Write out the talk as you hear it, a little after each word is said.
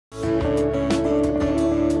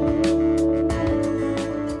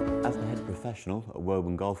professional at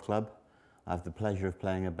Woburn Golf Club. I have the pleasure of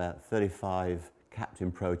playing about 35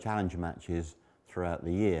 Captain Pro Challenge matches throughout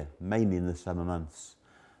the year, mainly in the summer months.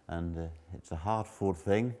 And it's a hard-fought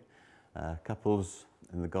thing. Couples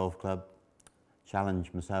in the golf club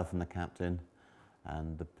challenge myself and the captain,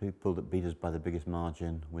 and the people that beat us by the biggest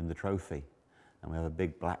margin win the trophy. And we have a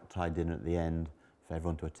big black tie dinner at the end for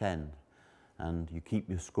everyone to attend. And you keep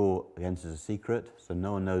your score against as a secret, so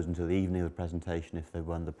no one knows until the evening of the presentation if they've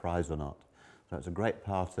won the prize or not. So it's a great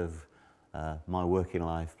part of my working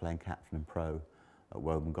life, playing captain and pro at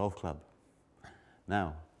Woburn Golf Club.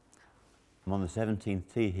 Now, I'm on the 17th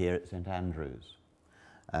tee here at St Andrews,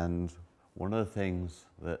 and one of the things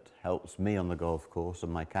that helps me on the golf course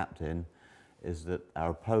and my captain is that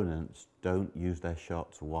our opponents don't use their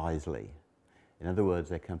shots wisely. In other words,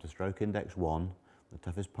 they come to stroke index 1, the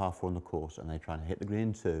toughest par 4 on the course, and they try to hit the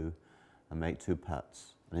green 2 and make 2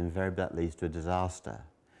 putts, and invariably that leads to a disaster.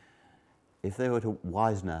 If they were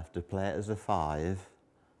wise enough to play it as a 5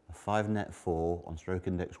 net 4 on stroke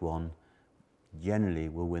index 1 generally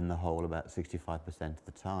will win the hole about 65% of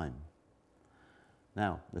the time.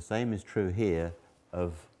 Now, the same is true here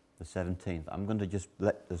of the 17th. I'm going to just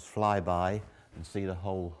let this fly by and see the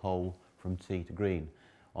whole hole from tee to green.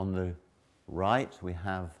 On the right, we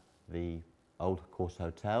have the Old Course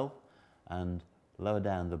Hotel, and lower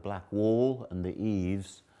down the black wall and the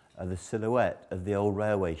eaves are the silhouette of the old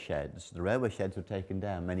railway sheds. The railway sheds were taken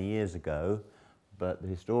down many years ago, but the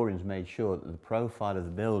historians made sure that the profile of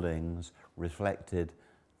the buildings reflected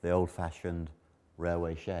the old-fashioned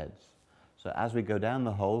railway sheds. So as we go down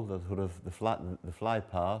the hole, the fly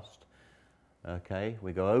past, okay,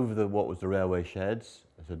 we go over what was the railway sheds.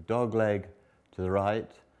 There's a dog leg to the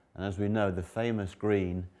right, and as we know, the famous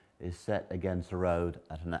green is set against the road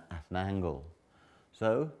at an angle.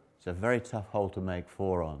 So it's a very tough hole to make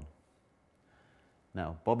 4 on.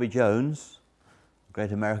 Now, Bobby Jones, a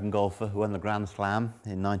great American golfer who won the Grand Slam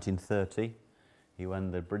in 1930. He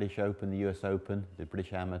won the British Open, the US Open, the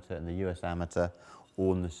British Amateur and the US Amateur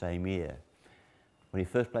all in the same year. When he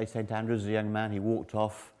first played St Andrews as a young man, he walked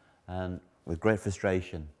off and with great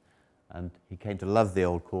frustration. And he came to love the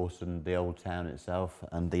old course and the old town itself,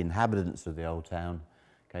 and the inhabitants of the old town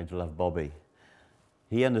came to love Bobby.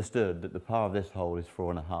 He understood that the par of this hole is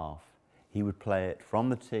 4.5. He would play it from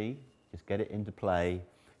the tee, just get it into play.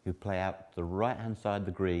 He would play out to the right-hand side of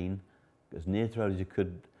the green, as near to the road as he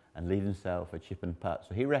could, and leave himself a chip and putt.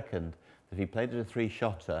 So he reckoned that if he played it a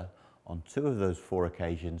 3-shotter, on 2 of those 4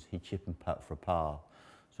 occasions, he'd chip and putt for a par.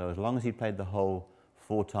 So as long as he played the hole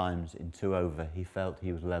 4 times in 2 over, he felt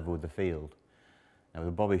he was level with the field. Now with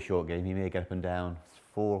a Bobby short game, he may get up and down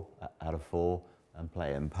 4 out of 4 and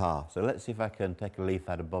play it in par. So let's see if I can take a leaf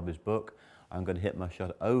out of Bobby's book. I'm going to hit my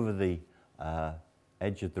shot over the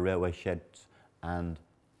edge of the railway sheds and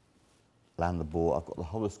land the ball. I've got the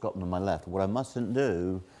whole of Scotland on my left. What I mustn't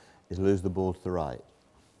do is lose the ball to the right.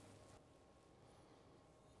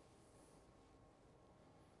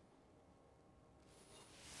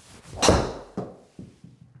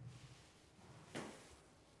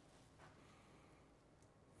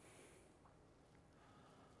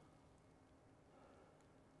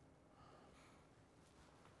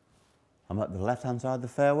 I'm at the left-hand side of the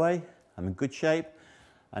fairway. I'm in good shape,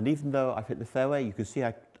 and even though I've hit the fairway, you can see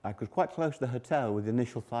I was quite close to the hotel with the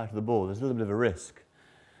initial flight of the ball. There's a little bit of a risk.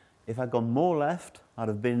 If I'd gone more left, I'd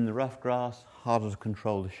have been in the rough grass, harder to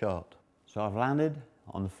control the shot. So I've landed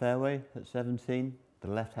on the fairway at 17, the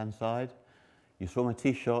left-hand side. You saw my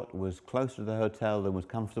tee shot was closer to the hotel than was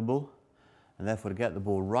comfortable, and therefore to get the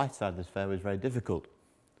ball right side of this fairway is very difficult.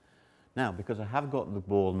 Now, because I have got the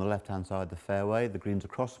ball on the left-hand side of the fairway, the green's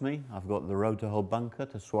across me, I've got the road to hole bunker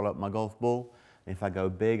to swallow up my golf ball. If I go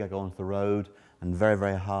big, I go onto the road, and very,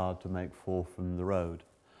 very hard to make 4 from the road.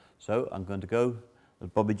 So I'm going to go, as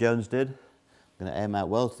Bobby Jones did, I'm going to aim out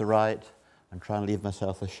well to the right and try and leave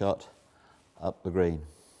myself a shot up the green.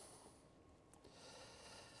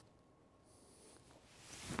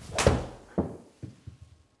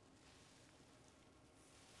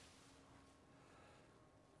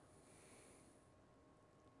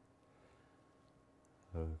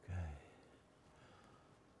 Okay,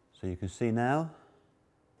 so you can see now,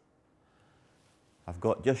 I've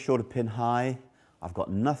got just short of pin high, I've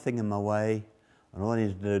got nothing in my way, and all I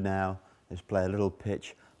need to do now is play a little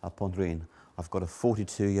pitch up on green. I've got a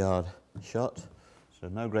 42-yard shot, so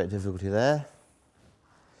no great difficulty there.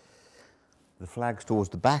 The flag's towards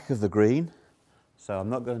the back of the green, so I'm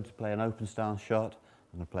not going to play an open stance shot,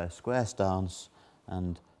 I'm going to play a square stance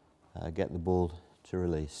and get the ball to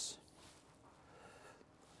release.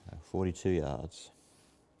 42 yards.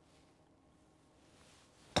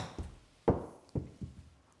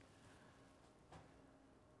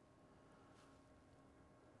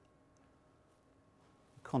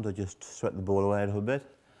 kind of just sweat the ball away a little bit,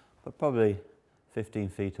 but probably 15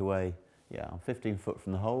 feet away. Yeah, I'm 15 foot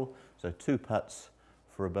from the hole, so 2 putts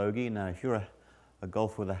for a bogey. Now, if you're a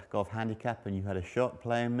golfer with a golf handicap and you had a shot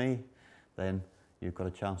playing me, then you've got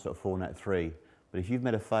a chance at a 4-net 3. But if you've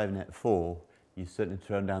made a 5-net 4, you've certainly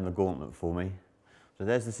thrown down the gauntlet for me. So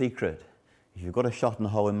there's the secret. If you've got a shot in the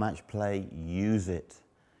hole in match play, use it.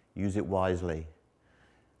 Use it wisely.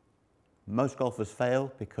 Most golfers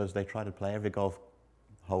fail because they try to play every golf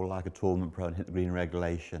hole like a tournament pro and hit the green in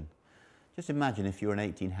regulation. Just imagine if you're an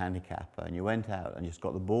 18 handicapper and you went out and just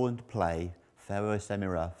got the ball into play, fairway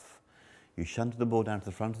semi-rough, you shunted the ball down to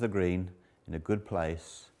the front of the green in a good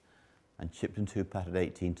place and chipped and 2-putted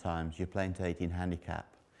 18 times, you're playing to 18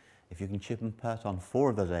 handicap. If you can chip and putt on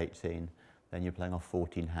 4 of those 18, then you're playing off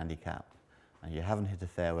 14 handicap. And you haven't hit a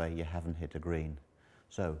fairway, you haven't hit a green.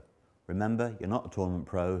 So remember, you're not a tournament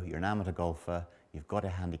pro, you're an amateur golfer, you've got a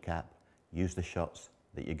handicap, use the shots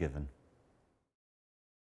that you're given.